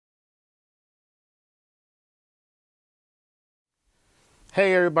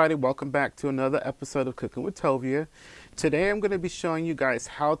Hey everybody, welcome back to another episode of Cooking with Tovia. Today I'm going to be showing you guys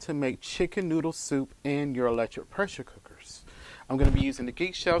how to make chicken noodle soup in your electric pressure cookers. I'm going to be using the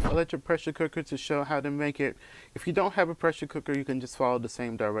Geek Shelf electric pressure cooker to show how to make it. If you don't have a pressure cooker, you can just follow the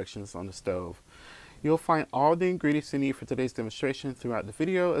same directions on the stove. You'll find all the ingredients you need for today's demonstration throughout the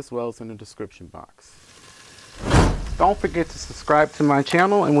video as well as in the description box. Don't forget to subscribe to my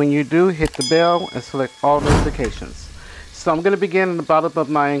channel, and when you do, hit the bell and select all notifications. So I'm going to begin in the bottom of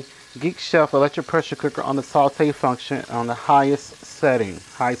my Geek Shelf electric pressure cooker on the saute function on the highest setting,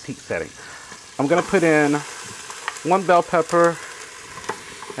 highest heat setting. I'm going to put in one bell pepper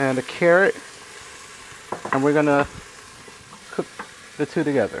and a carrot, and we're going to cook the two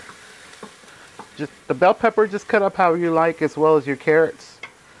together. Just the bell pepper, just cut up however you like, as well as your carrots.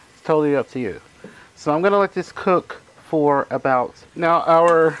 It's totally up to you. So I'm going to let this cook for about, now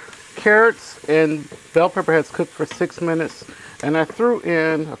our carrots and bell pepper has cooked for 6 minutes, and I threw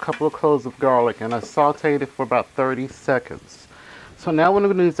in a couple of cloves of garlic and I sauteed it for about 30 seconds. So now what I'm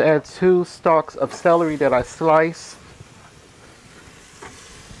going to do is add 2 stalks of celery that I sliced.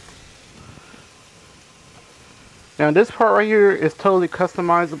 Now this part right here is totally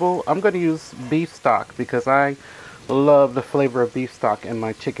customizable. I'm going to use beef stock because I love the flavor of beef stock in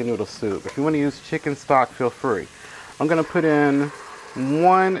my chicken noodle soup. If you want to use chicken stock, feel free. I'm going to put in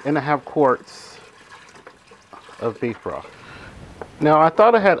 1.5 quarts of beef broth. Now I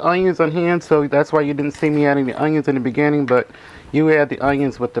thought I had onions on hand, so that's why you didn't see me adding the onions in the beginning, but you add the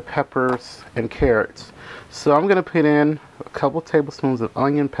onions with the peppers and carrots. So I'm going to put in a couple tablespoons of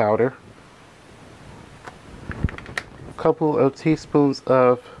onion powder, a couple of teaspoons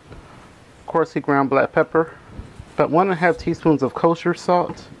of coarsely ground black pepper, about 1.5 teaspoons of kosher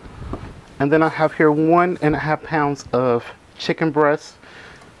salt, and then I have here 1.5 pounds of chicken breasts.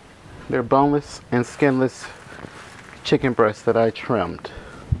 They're boneless and skinless chicken breasts that I trimmed.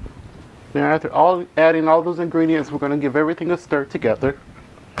 Now after adding all those ingredients, we're going to give everything a stir together.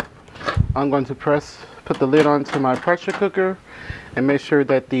 I'm going to put the lid onto my pressure cooker and make sure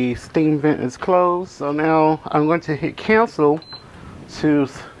that the steam vent is closed. So now I'm going to hit cancel to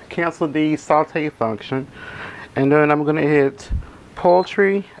cancel the saute function, and then I'm going to hit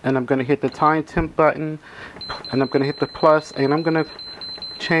poultry, and I'm going to hit the time temp button, and I'm going to hit the plus, and I'm going to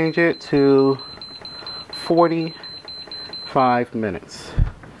change it to 45 minutes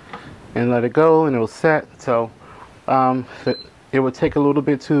and let it go, and it will set. So it will take a little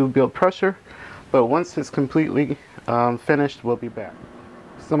bit to build pressure, but once it's completely finished, we'll be back.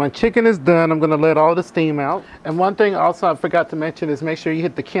 So my chicken is done. I'm going to let all the steam out. And one thing also I forgot to mention is make sure you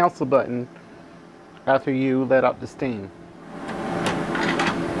hit the cancel button after you let out the steam.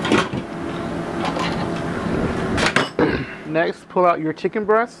 Next, pull out your chicken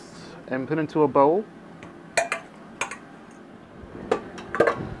breasts and put into a bowl.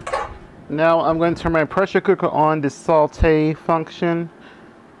 Now I'm going to turn my pressure cooker on the saute function,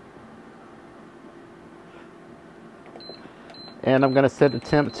 and I'm going to set the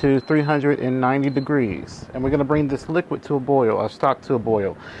temp to 390 degrees, and we're going to bring this liquid to a boil, or stock to a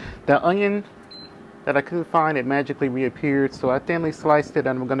boil. The onion that I couldn't find, it magically reappeared, so I thinly sliced it,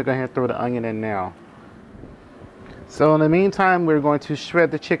 and I'm going to go ahead and throw the onion in now. So in the meantime, we're going to shred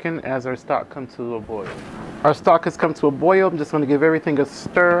the chicken as our stock comes to a boil. Our stock has come to a boil. I'm just going to give everything a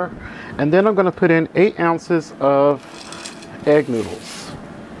stir, and then I'm going to put in 8 ounces of egg noodles.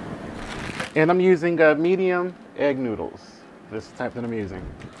 And I'm using medium egg noodles. This is the type that I'm using.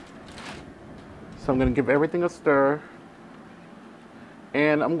 So I'm going to give everything a stir,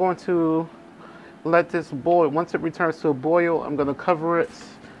 and I'm going to let this boil. Once it returns to a boil, I'm going to cover it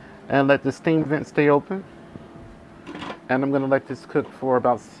and let the steam vent stay open. And I'm going to let this cook for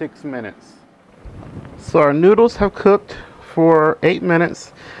about 6 minutes. So our noodles have cooked for 8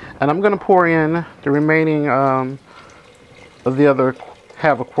 minutes, and I'm going to pour in the remaining of the other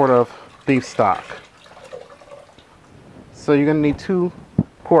half a quart of beef stock. So you're going to need 2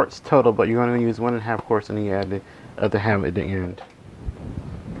 quarts total, but you're going to use 1.5 quarts, and then you add the other half at the end.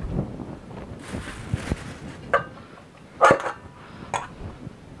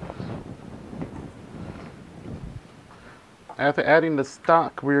 After adding the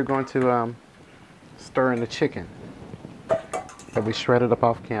stock, we're going to stir in the chicken that we shredded up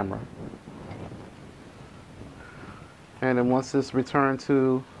off camera. And then once this returns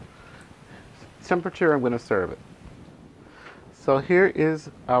to temperature, I'm going to serve it. So here is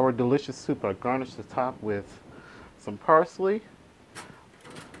our delicious soup. I garnished the top with some parsley,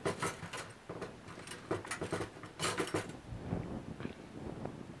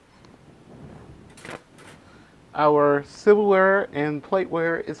 Our silverware and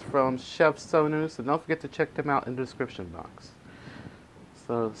plateware is from Chef Sonu, so don't forget to check them out in the description box.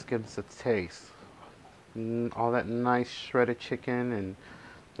 So let's give this a taste. All that nice shredded chicken and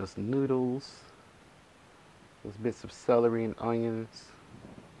those noodles, those bits of celery and onions.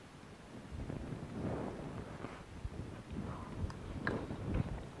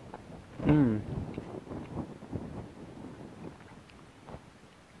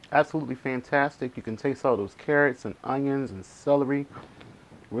 Absolutely fantastic. You can taste all those carrots and onions and celery.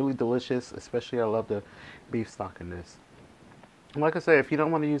 Really delicious, especially I love the beef stock in this. And like I said, if you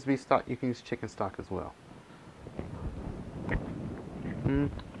don't want to use beef stock, you can use chicken stock as well.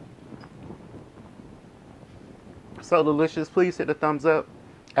 So delicious. Please hit the thumbs up,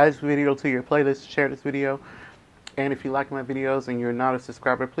 add this video to your playlist, share this video, and if you like my videos and you're not a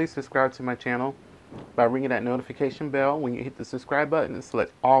subscriber, please subscribe to my channel by ringing that notification bell. When you hit the subscribe button, and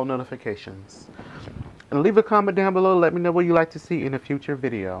select all notifications. And leave a comment down below. Let me know what you'd like to see in a future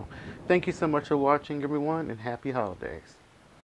video. Thank you so much for watching, everyone, and happy holidays.